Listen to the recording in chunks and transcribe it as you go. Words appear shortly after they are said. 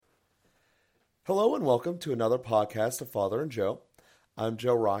Hello and welcome to another podcast of Father and Joe. I'm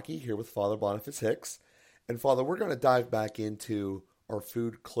Joe Rocky here with Father Boniface Hicks. And Father, we're going to dive back into our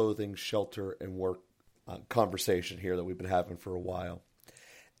food, clothing, shelter, and work conversation here that we've been having for a while.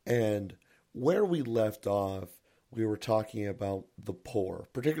 And where we left off, we were talking about the poor,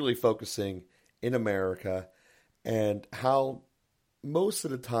 particularly focusing in America and how most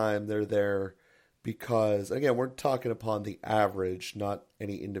of the time they're there because, again, we're talking upon the average, not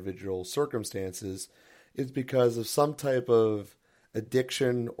any individual circumstances, is because of some type of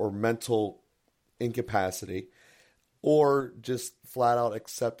addiction or mental incapacity or just flat out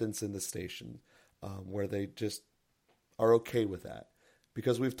acceptance in the station where they just are okay with that.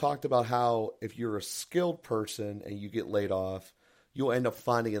 Because we've talked about how if you're a skilled person and you get laid off, you'll end up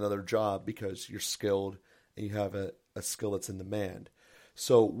finding another job because you're skilled and you have a skill that's in demand.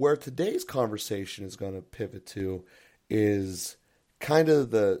 So, where today's conversation is going to pivot to is kind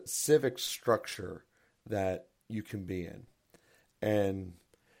of the civic structure that you can be in. And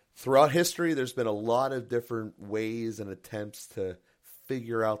throughout history, there's been a lot of different ways and attempts to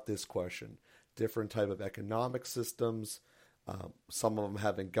figure out this question. Different type of economic systems, some of them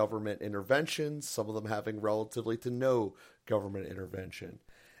having government interventions, some of them having relatively to no government intervention.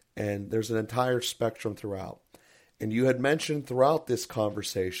 And there's an entire spectrum throughout. And you had mentioned throughout this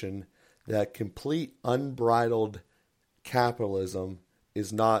conversation that complete unbridled capitalism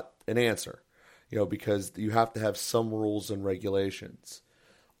is not an answer, because you have to have some rules and regulations.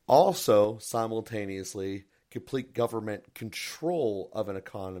 Also, simultaneously, complete government control of an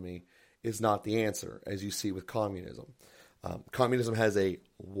economy is not the answer, as you see with communism. Communism has a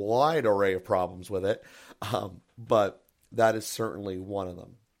wide array of problems with it, but that is certainly one of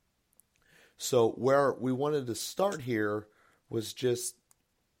them. So where we wanted to start here was just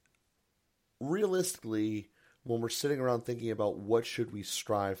realistically, when we're sitting around thinking about what should we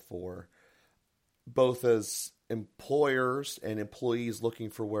strive for, both as employers and employees looking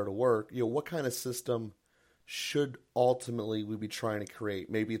for where to work, what kind of system should ultimately we be trying to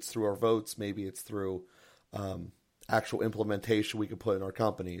create? Maybe it's through our votes, maybe it's through actual implementation we can put in our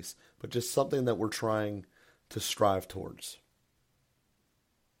companies, but just something that we're trying to strive towards.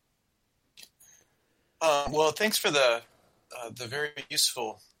 Well, thanks for the very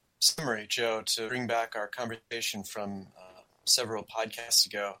useful summary, Joe, to bring back our conversation from several podcasts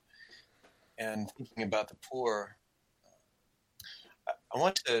ago and thinking about the poor. I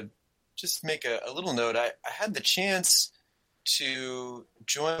want to just make a little note. I had the chance to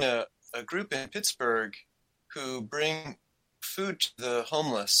join a group in Pittsburgh who bring food to the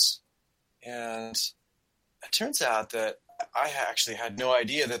homeless. And it turns out that I actually had no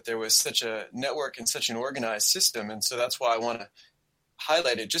idea that there was such a network and such an organized system. And so that's why I want to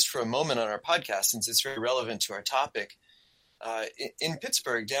highlight it just for a moment on our podcast, since it's very relevant to our topic. In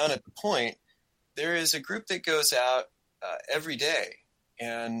Pittsburgh, down at the Point, there is a group that goes out every day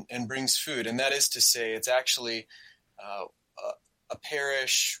and brings food. And that is to say, it's actually a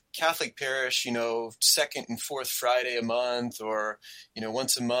parish, Catholic parish, second and fourth Friday a month, or,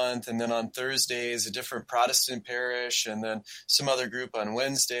 once a month. And then on Thursdays, a different Protestant parish, and then some other group on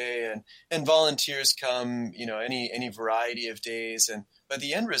Wednesday, and volunteers come, any variety of days. But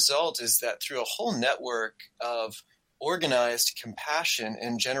the end result is that through a whole network of organized compassion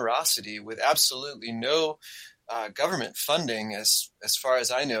and generosity with absolutely no government funding, as far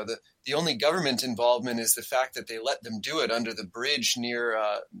as I know, the only government involvement is the fact that they let them do it under the bridge near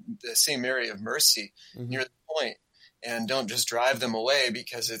the same area of Mercy, near the Point, and don't just drive them away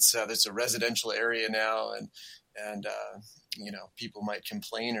because it's a residential area now, and people might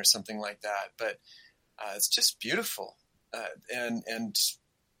complain or something like that. But it's just beautiful, and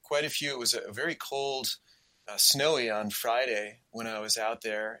quite a few. It was a very cold, snowy on Friday when I was out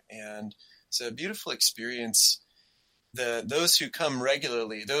there, and it's a beautiful experience. Those who come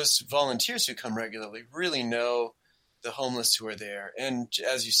regularly, those volunteers who come regularly, really know the homeless who are there. And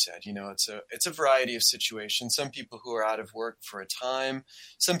as you said, it's a variety of situations. Some people who are out of work for a time,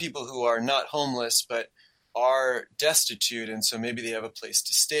 some people who are not homeless but are destitute, and so maybe they have a place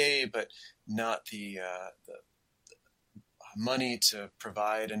to stay, but not the money to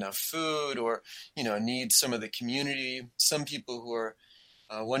provide enough food, or need some of the community. Some people who are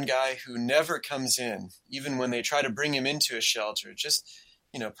one guy who never comes in, even when they try to bring him into a shelter, just,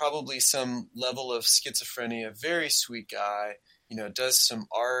 probably some level of schizophrenia, very sweet guy, does some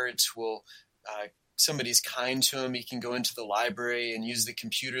art, somebody's kind to him, he can go into the library and use the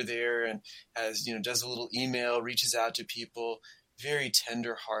computer there, and does a little email, reaches out to people, very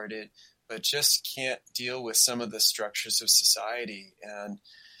tender-hearted, but just can't deal with some of the structures of society. And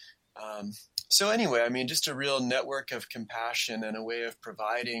so anyway, just a real network of compassion and a way of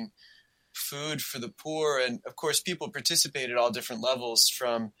providing food for the poor. And of course, people participate at all different levels,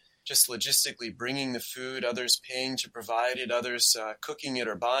 from just logistically bringing the food, others paying to provide it, others cooking it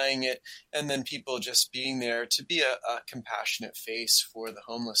or buying it, and then people just being there to be a compassionate face for the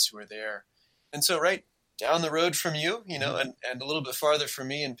homeless who are there. And so right down the road from you, and a little bit farther from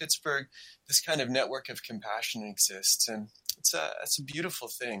me in Pittsburgh, this kind of network of compassion exists. And it's a beautiful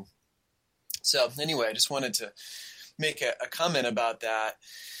thing. So anyway, I just wanted to make a comment about that.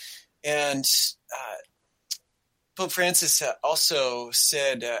 And Pope Francis also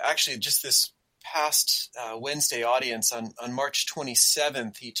said, actually just this past Wednesday audience on March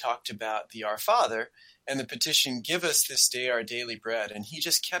 27th, he talked about the Our Father and the petition, "Give us this day our daily bread." And he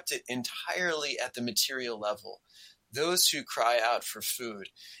just kept it entirely at the material level, those who cry out for food.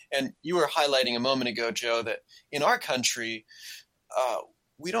 And you were highlighting a moment ago, Joe, that in our country,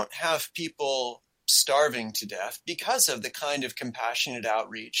 we don't have people starving to death because of the kind of compassionate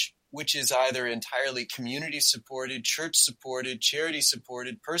outreach, which is either entirely community supported, church supported, charity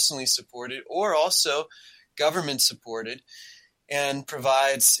supported, personally supported, or also government supported, and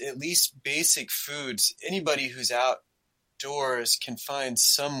provides at least basic foods. Anybody who's outdoors can find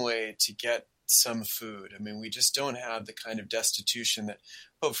some way to get some food. I mean, we just don't have the kind of destitution that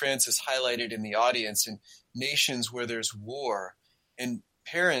Pope Francis highlighted in the audience in nations where there's war, and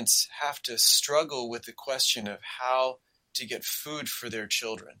parents have to struggle with the question of how to get food for their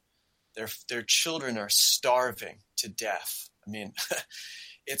children. Their children are starving to death. I mean,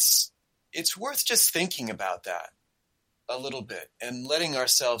 it's worth just thinking about that a little bit and letting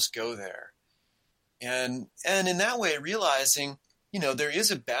ourselves go there. And in that way, realizing, there is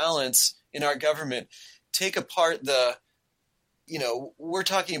a balance in our government. Take apart we're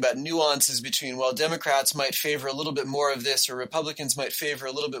talking about nuances between, well, Democrats might favor a little bit more of this or Republicans might favor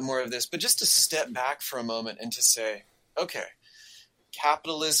a little bit more of this, but just to step back for a moment and to say, okay,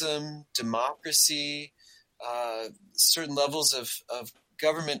 capitalism, democracy, certain levels of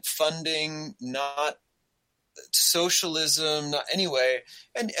government funding, not socialism, not anyway,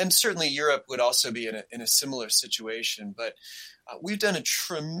 and certainly Europe would also be in a similar situation. But we've done a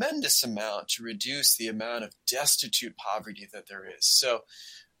tremendous amount to reduce the amount of destitute poverty that there is. So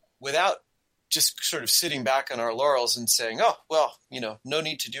without just sort of sitting back on our laurels and saying, oh, well, no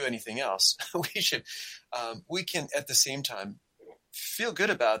need to do anything else, we can at the same time feel good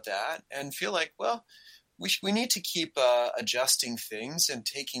about that and feel like, well, we need to keep adjusting things and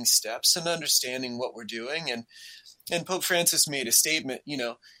taking steps and understanding what we're doing. And Pope Francis made a statement,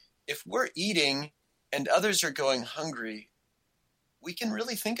 if we're eating and others are going hungry, we can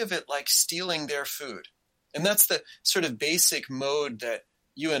really think of it like stealing their food. And that's the sort of basic mode that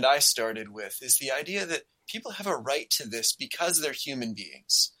you and I started with, is the idea that people have a right to this because they're human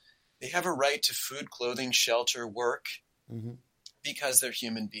beings. They have a right to food, clothing, shelter, work, because they're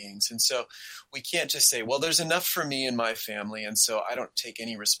human beings. And so we can't just say, well, there's enough for me and my family, and so I don't take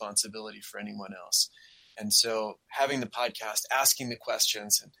any responsibility for anyone else. And so having the podcast, asking the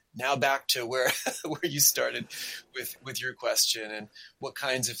questions, and now back to where you started with your question, and what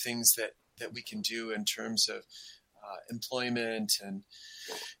kinds of things that we can do in terms of employment and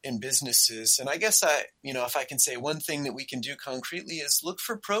in businesses. And I guess if I can say one thing that we can do concretely is look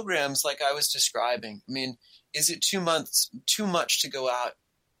for programs like I was describing. I mean, is it too much to go out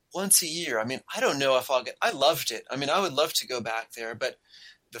once a year? I mean, I don't know if I loved it. I mean, I would love to go back there, but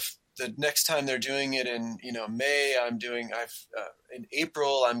the next time they're doing it in, May, in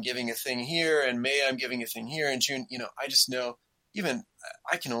April, I'm giving a thing here, and May, I'm giving a thing here, in June, I just know even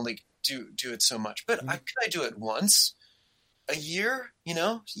I can only do it so much, but could I do it once a year?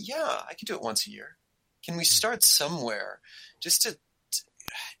 Yeah, I could do it once a year. Can we start somewhere just to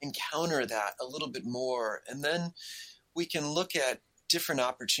encounter that a little bit more? And then we can look at different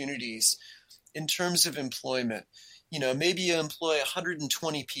opportunities in terms of employment. Maybe you employ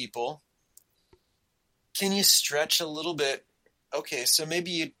 120 people. Can you stretch a little bit? Okay, so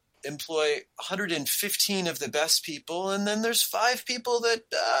maybe you employ 115 of the best people, and then there's 5 people that,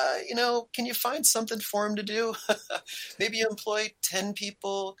 can you find something for them to do? Maybe you employ 10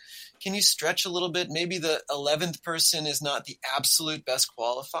 people. Can you stretch a little bit? Maybe the 11th person is not the absolute best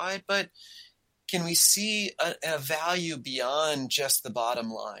qualified, but can we see a value beyond just the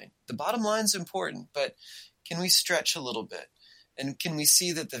bottom line? The bottom line's important, but can we stretch a little bit? And can we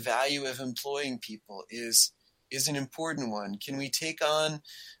see that the value of employing people is an important one? Can we take on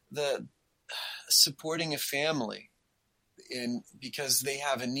the supporting a family because they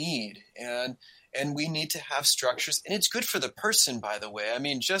have a need, and we need to have structures, and it's good for the person, by the way. I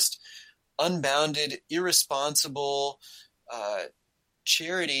mean, just unbounded, irresponsible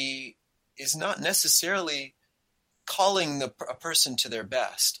charity is not necessarily calling a person to their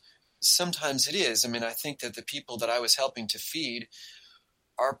best. sometimes it is. I mean, I think that the people that I was helping to feed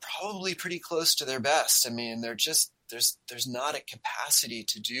are probably pretty close to their best. I mean, they're just, there's not a capacity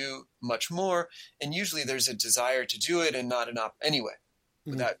to do much more. And usually there's a desire to do it and not enough anyway.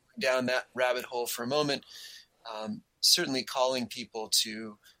 Mm-hmm. Without going down that rabbit hole for a moment, certainly calling people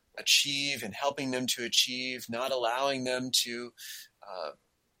to achieve and helping them to achieve, not allowing them to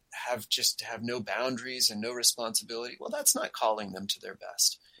have no boundaries and no responsibility. Well, that's not calling them to their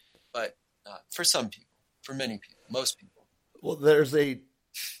best. But for some people, for many people, most people. Well, there's a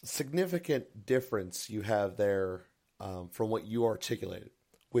significant difference you have there from what you articulated,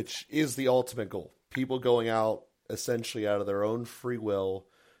 which is the ultimate goal. People going out essentially out of their own free will,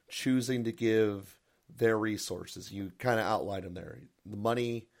 choosing to give their resources. You kind of outlined them there. The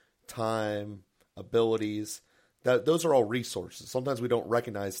money, time, abilities, those are all resources. Sometimes we don't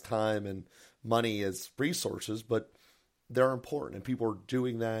recognize time and money as resources, but they're important, and people are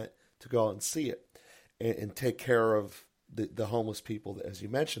doing that to go out and see it and take care of the homeless people, as you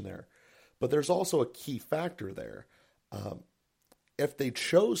mentioned there. But there's also a key factor there. If they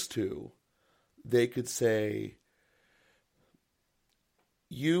chose to, they could say,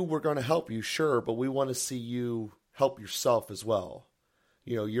 we're going to help you, sure, but we want to see you help yourself as well.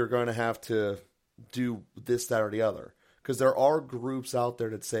 You're going to have to do this, that, or the other. Because there are groups out there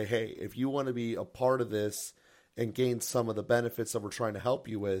that say, hey, if you want to be a part of this and gain some of the benefits that we're trying to help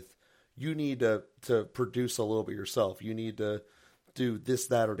you with, you need to produce a little bit yourself. You need to do this,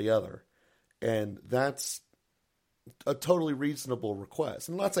 that, or the other. And that's a totally reasonable request.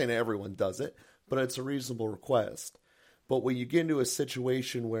 I'm not saying everyone does it, but it's a reasonable request. But when you get into a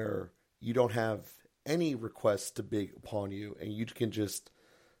situation where you don't have any requests to be upon you and you can just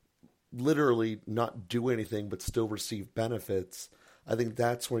literally not do anything but still receive benefits, I think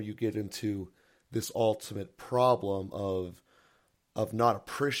that's where you get into this ultimate problem of not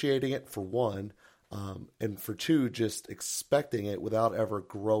appreciating it, for one, and for two, just expecting it without ever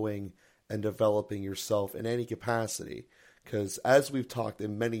growing and developing yourself in any capacity. Because as we've talked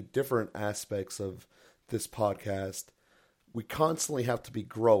in many different aspects of this podcast, we constantly have to be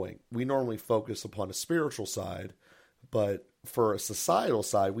growing. We normally focus upon a spiritual side, but for a societal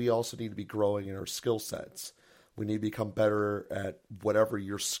side, we also need to be growing in our skill sets. We need to become better at whatever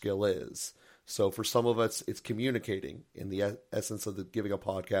your skill is. So for some of us, it's communicating in the essence of giving a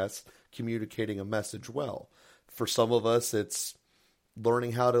podcast, communicating a message well. For some of us, it's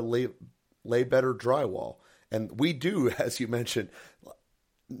learning how to lay better drywall. And we do, as you mentioned,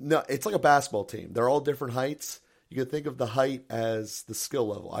 no, it's like a basketball team. They're all different heights. You can think of the height as the skill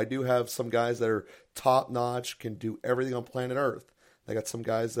level. I do have some guys that are top-notch, can do everything on planet Earth. I got some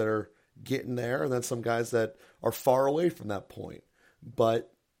guys that are getting there, and then some guys that are far away from that point.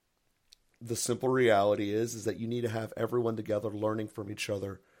 But the simple reality is that you need to have everyone together learning from each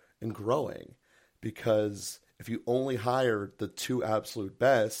other and growing. Because if you only hired the two absolute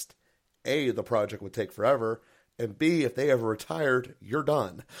best, A, the project would take forever, and B, if they ever retired, you're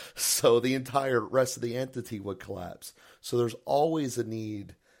done. So the entire rest of the entity would collapse. So there's always a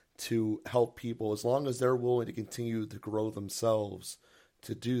need to help people as long as they're willing to continue to grow themselves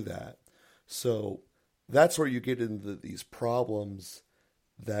to do that. So that's where you get into these problems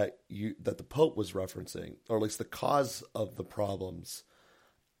that the Pope was referencing, or at least the cause of the problems.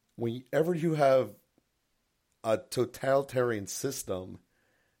 Whenever you have a totalitarian system,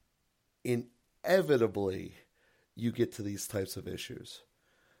 inevitably you get to these types of issues.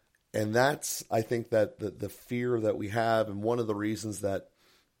 And that's, I think, that the fear that we have, and one of the reasons that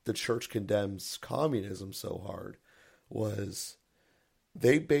the church condemns communism so hard, was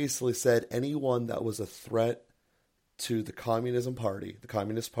they basically said anyone that was a threat to the Communist Party,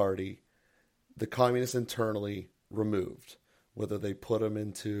 the communists internally removed, whether they put them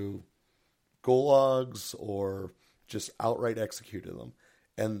into gulags or just outright executed them.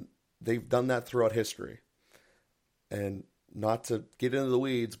 And they've done that throughout history. And not to get into the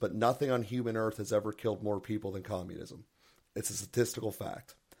weeds, but nothing on human earth has ever killed more people than communism. It's a statistical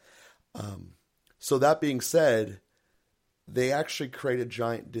fact. So that being said, they actually create a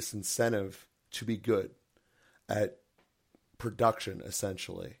giant disincentive to be good at production,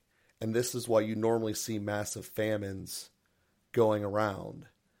 essentially. And this is why you normally see massive famines going around.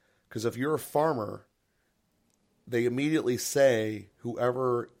 Because if you're a farmer, they immediately say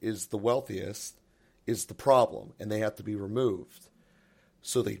whoever is the wealthiest is the problem, and they have to be removed.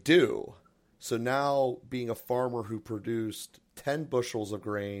 So they do. So now, being a farmer who produced 10 bushels of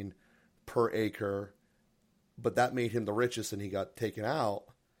grain per acre, but that made him the richest and he got taken out,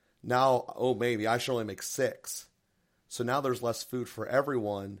 now, maybe I should only make 6. So now there's less food for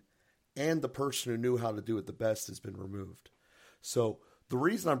everyone, and the person who knew how to do it the best has been removed. So the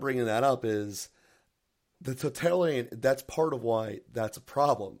reason I'm bringing that up is the totalitarian, that's part of why that's a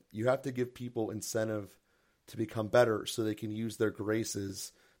problem. You have to give people incentive to become better so they can use their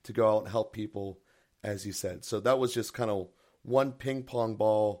graces to go out and help people, as you said. So that was just kind of one ping pong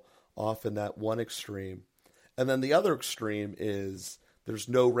ball off in that one extreme. And then the other extreme is there's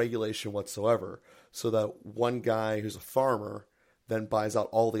no regulation whatsoever. So that one guy who's a farmer then buys out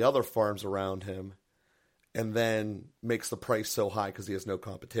all the other farms around him and then makes the price so high because he has no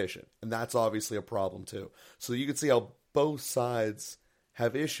competition. And that's obviously a problem too. So you can see how both sides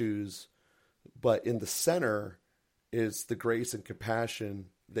have issues, but in the center is the grace and compassion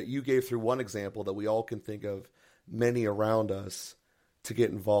that you gave through one example that we all can think of many around us to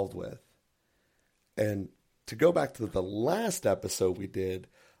get involved with. And to go back to the last episode we did,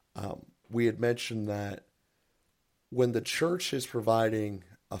 we had mentioned that when the church is providing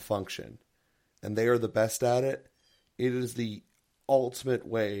a function and they are the best at it, it is the ultimate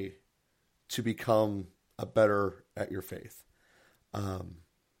way to become a better at your faith.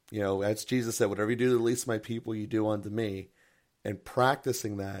 As Jesus said, whatever you do to the least of my people, you do unto me. And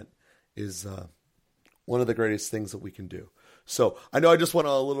practicing that is one of the greatest things that we can do. So I know I just went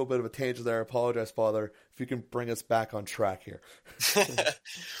on a little bit of a tangent there. I apologize, Father, if you can bring us back on track here.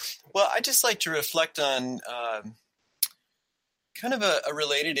 Well, I just like to reflect on kind of a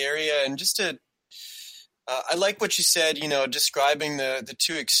related area, and just to I like what you said, describing the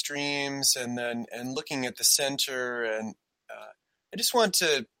two extremes and looking at the center. And I just want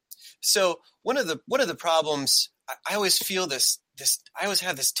to, so one of the problems, I always feel I always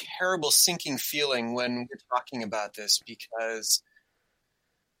have this terrible sinking feeling when we're talking about this, because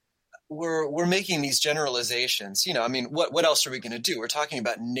we're making these generalizations. What else are we going to do? We're talking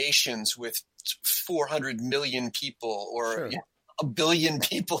about nations with 400 million people, or Sure. a billion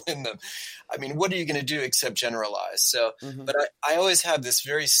people in them. What are you going to do except generalize? So, Mm-hmm. but I always have this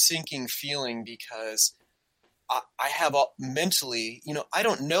very sinking feeling, because I have mentally, I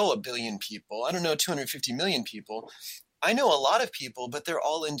don't know a billion people. I don't know 250 million people. I know a lot of people, but they're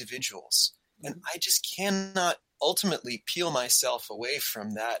all individuals. And I just cannot ultimately peel myself away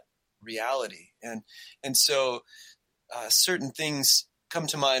from that reality. And so certain things come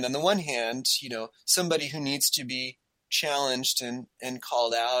to mind. On the one hand, somebody who needs to be challenged and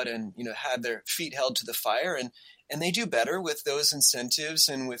called out and, had their feet held to the fire, and they do better with those incentives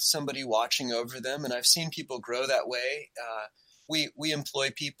and with somebody watching over them. And I've seen people grow that way. We employ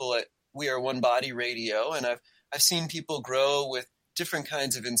people at We Are One Body Radio, and I've seen people grow with different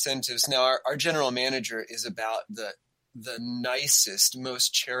kinds of incentives. Now, our general manager is about the nicest,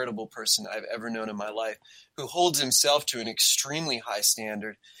 most charitable person I've ever known in my life, who holds himself to an extremely high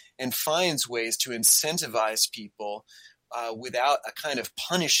standard and finds ways to incentivize people without a kind of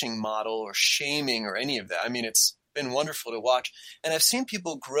punishing model or shaming or any of that. It's been wonderful to watch. And I've seen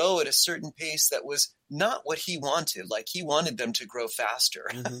people grow at a certain pace that was not what he wanted. Like, he wanted them to grow faster,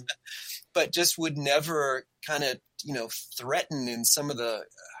 Mm-hmm. but just would never kind of, threaten in some of the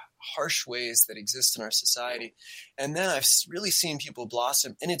harsh ways that exist in our society. And then I've really seen people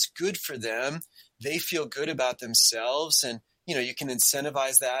blossom, and it's good for them. They feel good about themselves, and, you can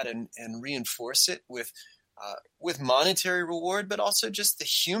incentivize that and reinforce it with monetary reward, but also just the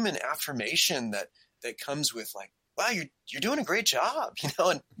human affirmation that comes with, like, wow, you're doing a great job,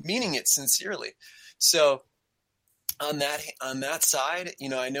 and meaning it sincerely. So on that side,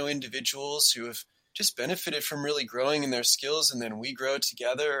 I know individuals who have just benefited from really growing in their skills, and then we grow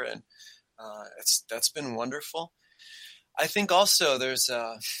together, and that's been wonderful. I think also there's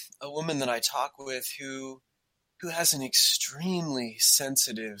a woman that I talk with who has an extremely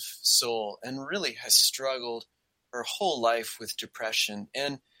sensitive soul and really has struggled her whole life with depression.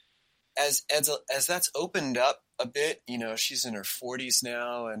 And as that's opened up a bit, she's in her 40s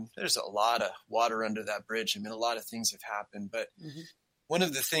now, and there's a lot of water under that bridge. A lot of things have happened, but Mm-hmm. one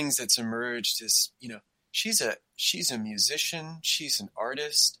of the things that's emerged is, she's a musician, she's an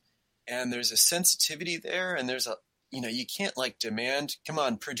artist, and there's a sensitivity there, and there's you can't demand, come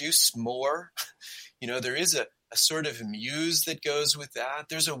on, produce more. There is a sort of muse that goes with that.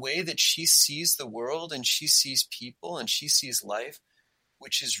 There's a way that she sees the world, and she sees people, and she sees life,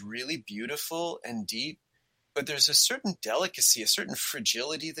 which is really beautiful and deep. But there's a certain delicacy, a certain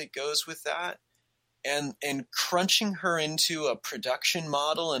fragility that goes with that. And crunching her into a production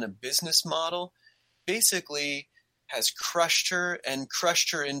model and a business model basically has crushed her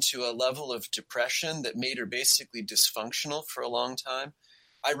into a level of depression that made her basically dysfunctional for a long time.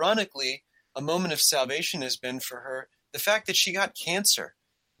 Ironically, a moment of salvation has been for her the fact that she got cancer.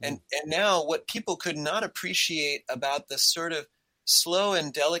 And now what people could not appreciate about the sort of slow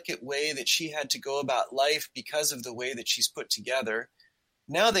and delicate way that she had to go about life because of the way that she's put together,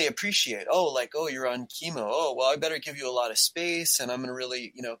 now they appreciate, oh, you're on chemo. Oh, well, I better give you a lot of space, and I'm going to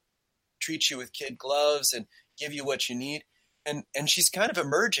really, treat you with kid gloves and give you what you need. And she's kind of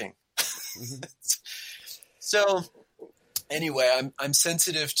emerging. Mm-hmm. So anyway, I'm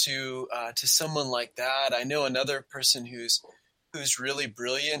sensitive to someone like that. I know another person who's really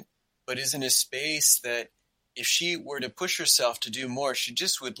brilliant, but is in a space that if she were to push herself to do more, she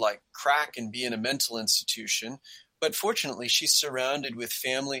just would like crack and be in a mental institution. But fortunately, she's surrounded with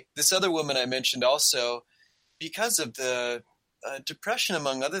family. This other woman I mentioned also, because of the depression,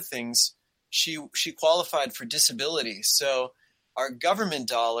 among other things, she qualified for disability. So our government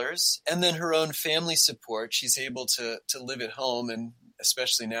dollars and then her own family support, she's able to live at home. And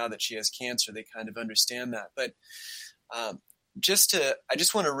especially now that she has cancer, they kind of understand that. But I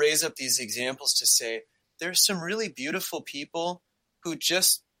just want to raise up these examples to say there's some really beautiful people who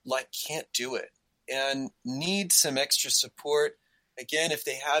just like can't do it and need some extra support. Again, if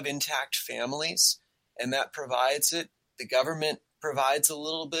they have intact families and that provides it, the government provides a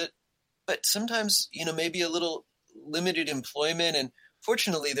little bit, but sometimes, maybe a little limited employment. And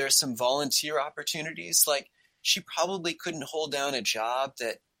fortunately, there's some volunteer opportunities. Like she probably couldn't hold down a job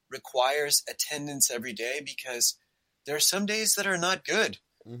that requires attendance every day because there are some days that are not good.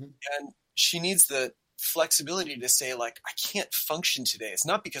 Mm-hmm. And she needs the flexibility to say, like, I can't function today. It's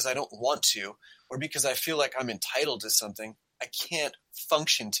not because I don't want to or because I feel like I'm entitled to something. I can't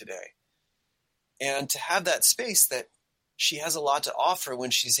function today. And to have that space that she has a lot to offer when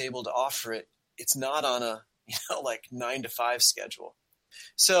she's able to offer it, it's not on a, like 9 to 5 schedule.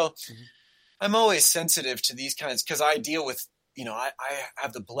 So mm-hmm. I'm always sensitive to these kinds because I deal with, I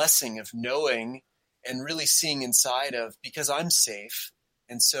have the blessing of knowing and really seeing inside of, because I'm safe.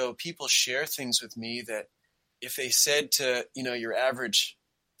 And so people share things with me that if they said to, your average,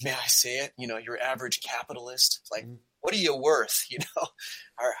 may I say it, your average capitalist, like, mm-hmm. what are you worth?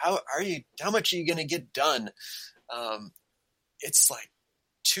 Or how much are you going to get done? It's like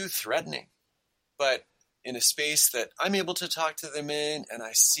too threatening, but in a space that I'm able to talk to them in, and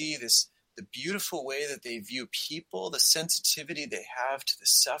I see the beautiful way that they view people, the sensitivity they have to the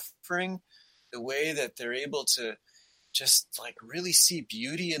suffering, the way that they're able to just like really see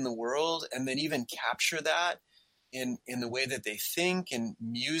beauty in the world and then even capture that in the way that they think and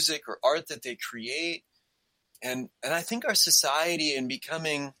music or art that they create. And I think our society in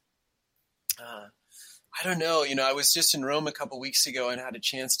becoming, I don't know, I was just in Rome a couple weeks ago and had a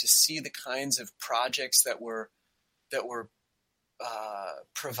chance to see the kinds of projects that were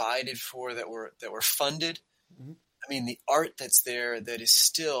provided for, that were funded. Mm-hmm. I mean, the art that's there that is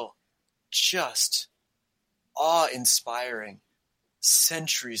still just awe-inspiring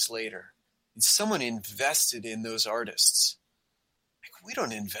centuries later. And someone invested in those artists. Like, we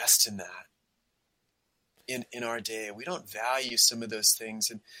don't invest in that in our day. We don't value some of those things.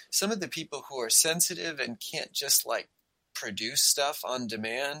 And some of the people who are sensitive and can't just like produce stuff on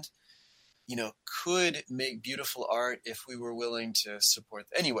demand, could make beautiful art if we were willing to support.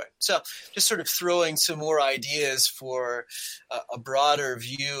 Anyway, so just sort of throwing some more ideas for a broader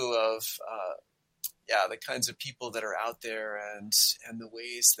view of the kinds of people that are out there and the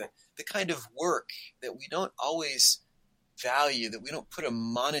ways that the kind of work that we don't always value, that we don't put a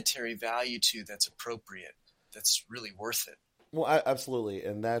monetary value to, that's appropriate, that's really worth it. Well, absolutely.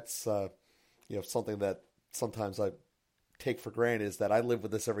 And that's, something that sometimes I take for granted is that I live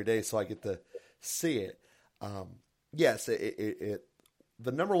with this every day, so I get to see it. Yes, it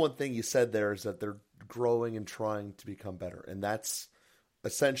the number one thing you said there is that they're growing and trying to become better. And that's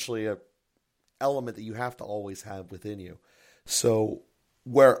essentially a element that you have to always have within you. So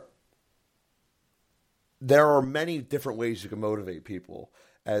where there are many different ways you can motivate people,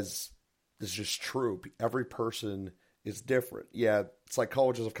 as is just true. Every person is different. Yeah,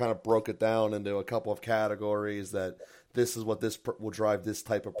 psychologists have kind of broke it down into a couple of categories that this is what this will drive this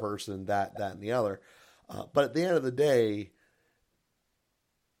type of person, that, and the other. But at the end of the day,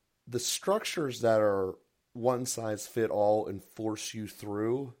 the structures that are one size fit all and force you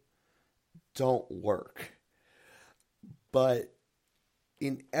through don't work. But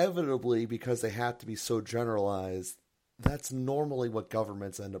inevitably, because they have to be so generalized, that's normally what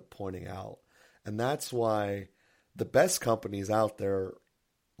governments end up pointing out. And that's why the best companies out there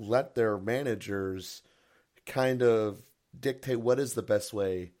let their managers kind of dictate what is the best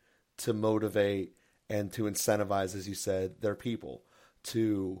way to motivate and to incentivize, as you said, their people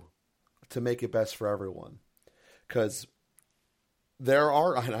to make it best for everyone. Because there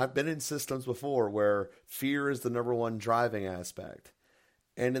are, and I've been in systems before where fear is the number one driving aspect.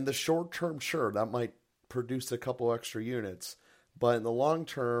 And in the short term, sure, that might produce a couple extra units. But in the long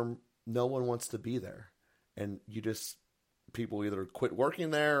term, no one wants to be there. And you just people either quit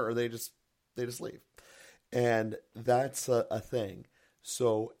working there or they just leave. And that's a thing.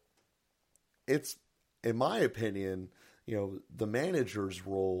 So it's, in my opinion, the manager's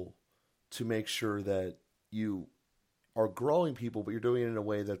role to make sure that you are growing people, but you're doing it in a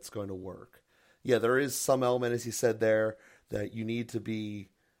way that's going to work. Yeah, there is some element, as you said there, that you need to be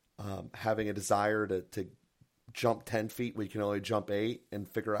having a desire to jump 10 feet when you can only jump 8, and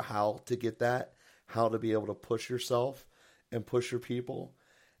figure out how to get that, how to be able to push yourself and push your people.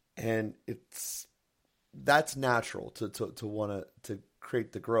 And that's natural to want to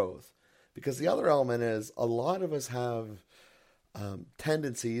create the growth. Because the other element is, a lot of us have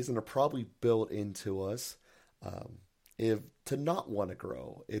tendencies, and are probably built into us, to not want to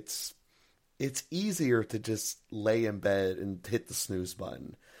grow. It's easier to just lay in bed and hit the snooze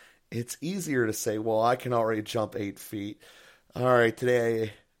button. It's easier to say, well, I can already jump 8 feet. All right,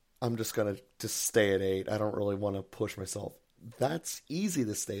 today I'm just going to just stay at 8. I don't really want to push myself. That's easy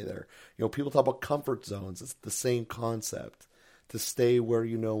to stay there. People talk about comfort zones. It's the same concept, to stay where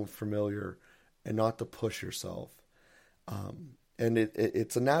you know and familiar, and not to push yourself. And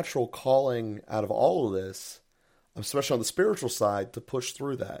it's a natural calling out of all of this, especially on the spiritual side, to push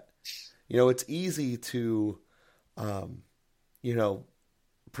through that. It's easy to,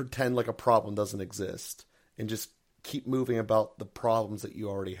 pretend like a problem doesn't exist and just keep moving about the problems that you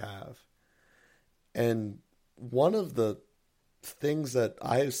already have. And one of the things that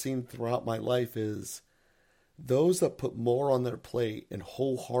I have seen throughout my life is those that put more on their plate and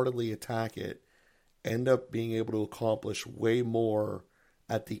wholeheartedly attack it end up being able to accomplish way more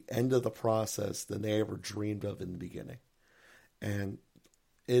at the end of the process than they ever dreamed of in the beginning. And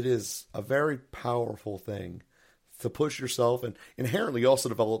it is a very powerful thing to push yourself, and inherently also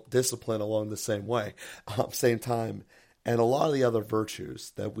develop discipline along the same way, same time. And a lot of the other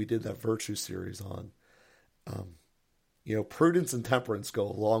virtues that we did that virtue series on, prudence and temperance go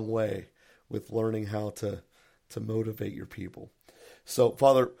a long way with learning how to motivate your people. So,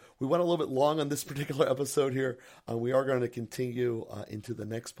 Father, we went a little bit long on this particular episode here. We are going to continue into the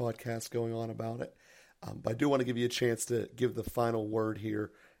next podcast going on about it. But I do want to give you a chance to give the final word here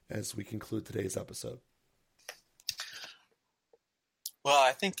as we conclude today's episode. Well,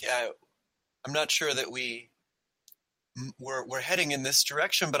 I think I'm not sure that we're heading in this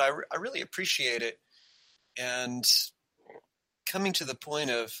direction, but I really appreciate it. And coming to the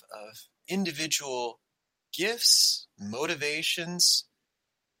point of individual gifts, motivations,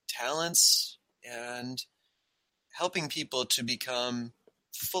 talents, and helping people to become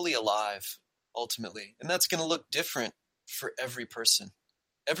fully alive, ultimately. And that's going to look different for every person.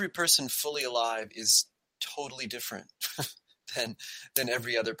 Every person fully alive is totally different than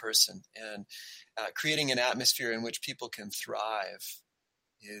every other person. And creating an atmosphere in which people can thrive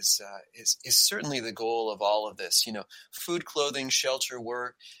is certainly the goal of all of this. Food, clothing, shelter,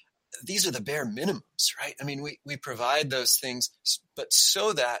 work. These are the bare minimums, right? I mean, we provide those things, but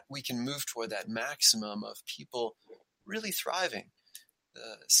so that we can move toward that maximum of people really thriving.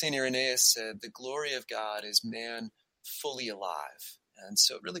 St. Irenaeus said, the glory of God is man fully alive. And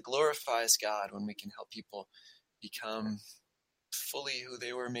so it really glorifies God when we can help people become fully who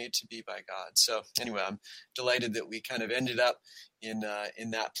they were made to be by God. So anyway, I'm delighted that we kind of ended up in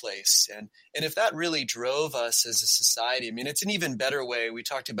that place. And if that really drove us as a society, I mean, it's an even better way. We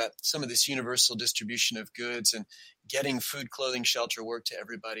talked about some of this universal distribution of goods and getting food, clothing, shelter, work to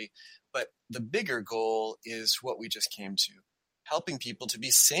everybody. But the bigger goal is what we just came to. Helping people to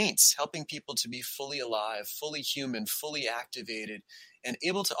be saints, helping people to be fully alive, fully human, fully activated, and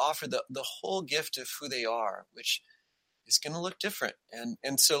able to offer the whole gift of who they are, which is going to look different.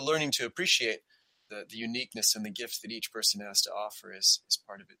 And so learning to appreciate the uniqueness and the gifts that each person has to offer is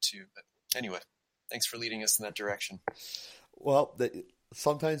part of it too. But anyway, thanks for leading us in that direction. Well,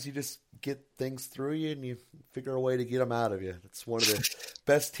 sometimes you just get things through you and you figure a way to get them out of you. It's one of the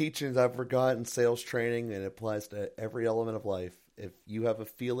best teachings I've ever got in sales training, and it applies to every element of life. If you have a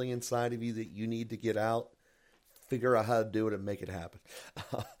feeling inside of you that you need to get out, figure out how to do it and make it happen.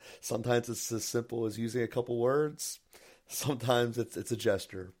 Sometimes it's as simple as using a couple words. Sometimes it's a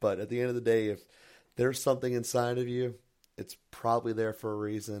gesture. But at the end of the day, if there's something inside of you, it's probably there for a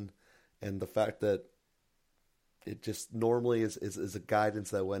reason. And the fact that it just normally is a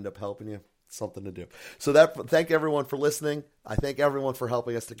guidance that will end up helping you, something to do. So thank everyone for listening. I thank everyone for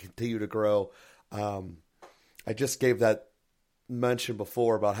helping us to continue to grow. I just gave that mention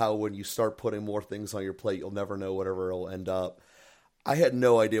before about how when you start putting more things on your plate, you'll never know whatever it'll end up. I had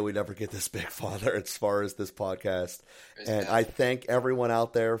no idea we'd ever get this big, Father, as far as this podcast. And I thank everyone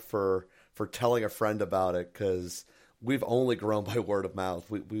out there for telling a friend about it, because we've only grown by word of mouth.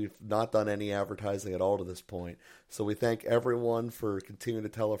 We've not done any advertising at all to this point. So we thank everyone for continuing to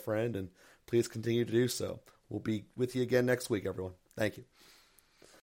tell a friend, and please continue to do so. We'll be with you again next week, everyone. Thank you.